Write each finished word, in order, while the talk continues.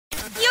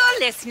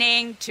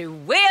listening to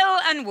Will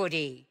and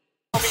Woody.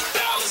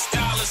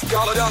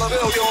 Dollar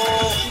bill,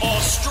 y'all.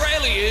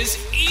 Australia's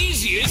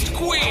easiest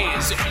quiz.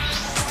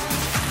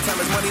 Time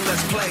is money,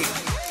 let's play.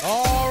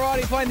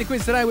 Alrighty, playing the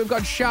quiz today, we've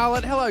got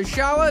Charlotte. Hello,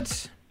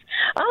 Charlotte.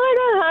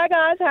 Oh my God, hi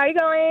guys, how are you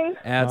going?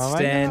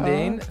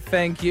 Outstanding.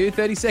 Thank you.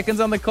 30 seconds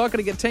on the clock. Got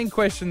to get 10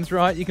 questions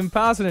right. You can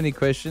pass on any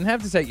question.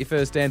 Have to take your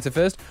first answer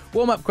first.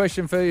 Warm-up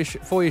question for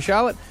you,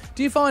 Charlotte.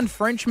 Do you find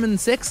Frenchmen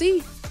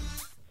sexy?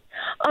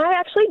 I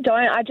actually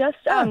don't. I just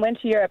went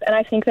to Europe and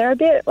I think they're a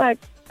bit,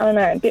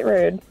 a bit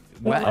rude.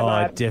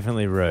 Wow. Oh,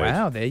 definitely rude.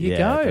 Wow, there you yeah,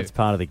 go. That's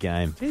part of the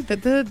game. Gee,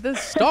 the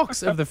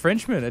stocks of the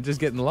Frenchmen are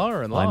just getting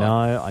lower and lower.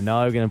 I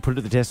know. We're going to put it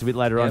to the test a bit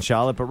later on,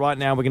 Charlotte, but right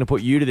now we're going to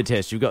put you to the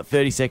test. You've got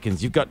 30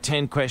 seconds. You've got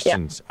 10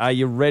 questions. Are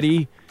you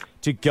ready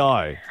to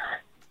go?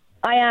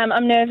 I am.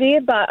 I'm nervy,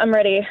 but I'm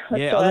ready.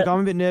 Let's do look, it. I'm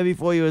a bit nervy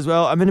for you as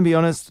well. I'm going to be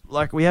honest,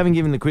 we haven't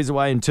given the quiz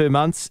away in 2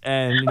 months,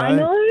 and I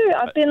know.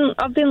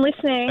 I've been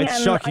listening. It's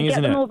and shocking, I get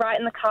isn't them it? all right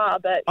in the car,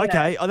 but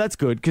Okay, that's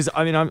good, because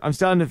I'm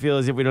starting to feel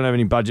as if we don't have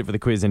any budget for the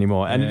quiz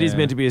anymore, and it is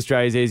meant to be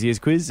Australia's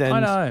easiest quiz, and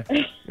I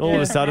know. all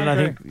of a sudden I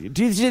think,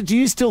 do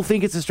you still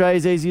think it's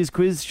Australia's easiest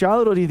quiz,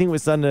 Charlotte, or do you think we're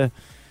starting to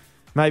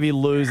maybe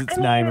lose its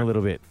name a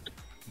little bit?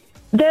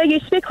 There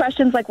used to be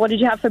questions like, what did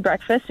you have for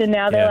breakfast? And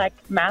now they're like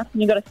math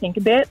and you got to think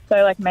a bit.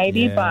 So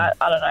maybe, but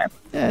I don't know.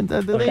 Yeah,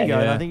 there you go.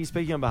 Yeah. I think you're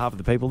speaking on behalf of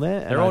the people there.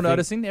 They're all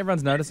noticing.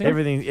 Everyone's noticing.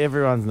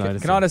 Everyone's noticing.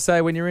 Can I just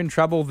say, when you're in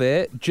trouble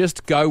there,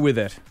 just go with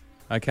it,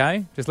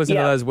 okay? Just listen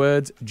to those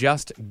words.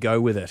 Just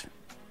go with it.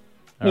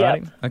 All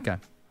right? Okay.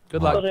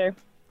 Good luck. Will do.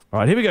 All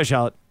right, here we go,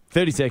 Charlotte.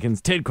 30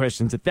 seconds, 10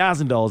 questions,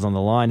 $1,000 on the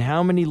line.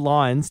 How many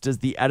lines does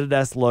the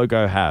Adidas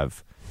logo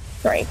have?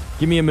 3.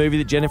 Give me a movie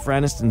that Jennifer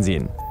Aniston's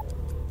in.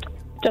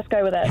 Just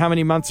go with it. How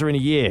many months are in a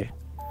year?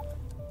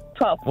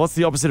 12. What's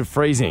the opposite of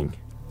freezing?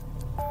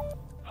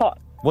 Hot.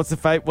 What's your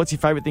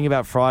favourite thing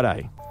about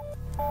Friday?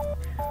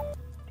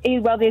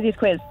 The easiest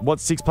quiz.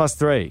 What's 6 plus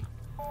 3?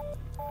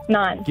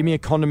 9. Give me a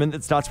condiment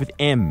that starts with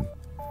M.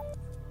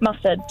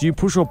 Mustard. Do you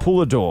push or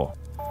pull a door?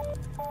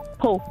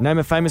 Pull. Name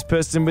a famous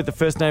person with the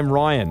first name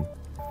Ryan.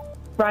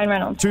 Ryan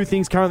Reynolds. 2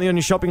 things currently on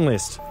your shopping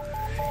list.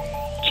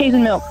 Cheese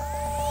and milk.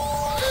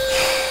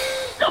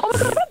 Oh my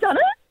God, I've done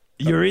it?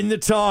 You're in the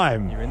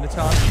time. You're in the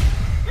time.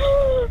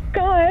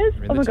 Guys.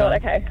 in Oh the my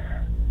God, time. okay.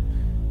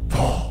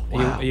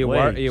 Are you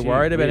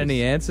worried about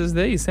any answers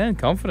there? You sound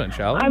confident,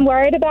 Charlotte. I'm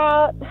worried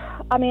about,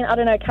 I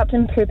don't know,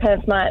 Captain Poo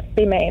Pants might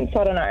be mean,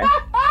 so I don't know.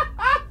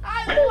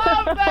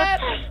 I love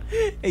that.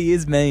 He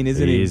is mean,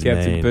 isn't he?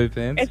 Captain mean. Poo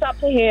Pants. It's up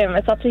to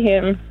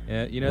him.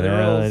 Yeah, you know the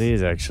rules. It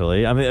is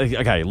actually.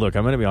 Okay, look,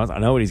 I'm going to be honest. I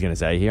know what he's going to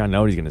say here.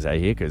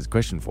 Because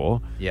question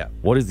 4. Yeah.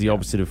 What is the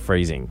opposite of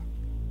freezing?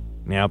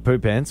 Now, Poo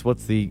Pants,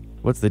 what's the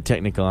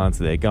technical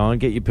answer there? Go on,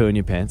 get your poo in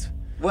your pants.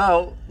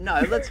 Well, no,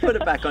 let's put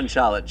it back on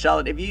Charlotte.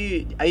 Charlotte,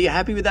 are you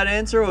happy with that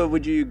answer, or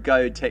would you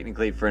go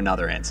technically for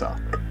another answer?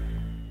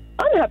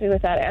 I'm happy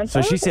with that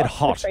answer. So she said What's the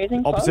hot.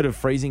 freezing Opposite from? of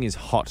freezing is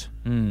hot.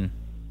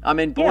 I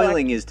mean,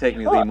 boiling is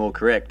technically more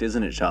correct,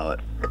 isn't it, Charlotte?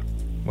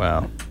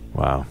 Wow.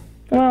 Wow.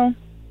 Well,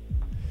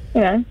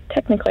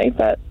 technically,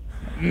 but...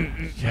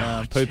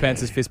 Poo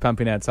Pants is fist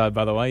pumping outside,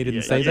 by the way. You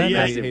didn't see that?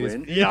 Massive He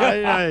win. Yeah,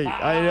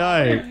 I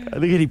know. I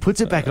think he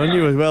puts it back on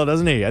you as well,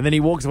 doesn't he? And then he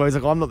walks away. He's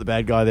like, I'm not the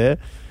bad guy there.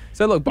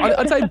 So look,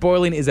 I'd say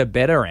boiling is a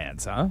better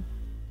answer,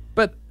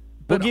 but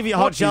We'll give you a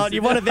hot shot.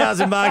 You've won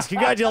 $1,000.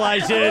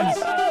 Congratulations.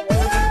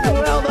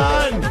 Well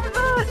done.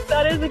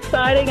 That is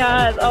exciting,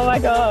 guys. Oh my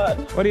God.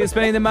 What are you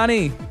spending the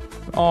money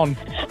on?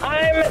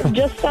 I'm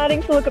just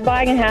starting to look at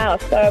buying a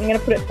house, so I'm going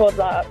to put it towards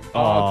that.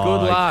 Oh,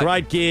 good luck.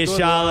 Great gear, Good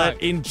Charlotte.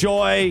 luck.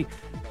 Enjoy.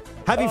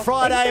 Happy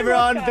Friday, thank you so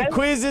everyone. much, The guys.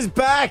 quiz is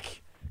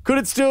back. Could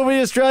it still be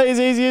Australia's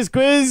easiest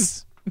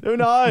quiz? Who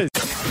knows?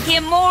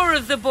 Hear more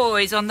of the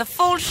boys on the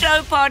Full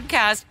Show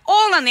podcast,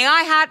 all on the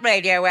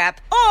iHeartRadio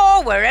app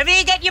or wherever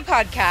you get your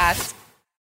podcasts.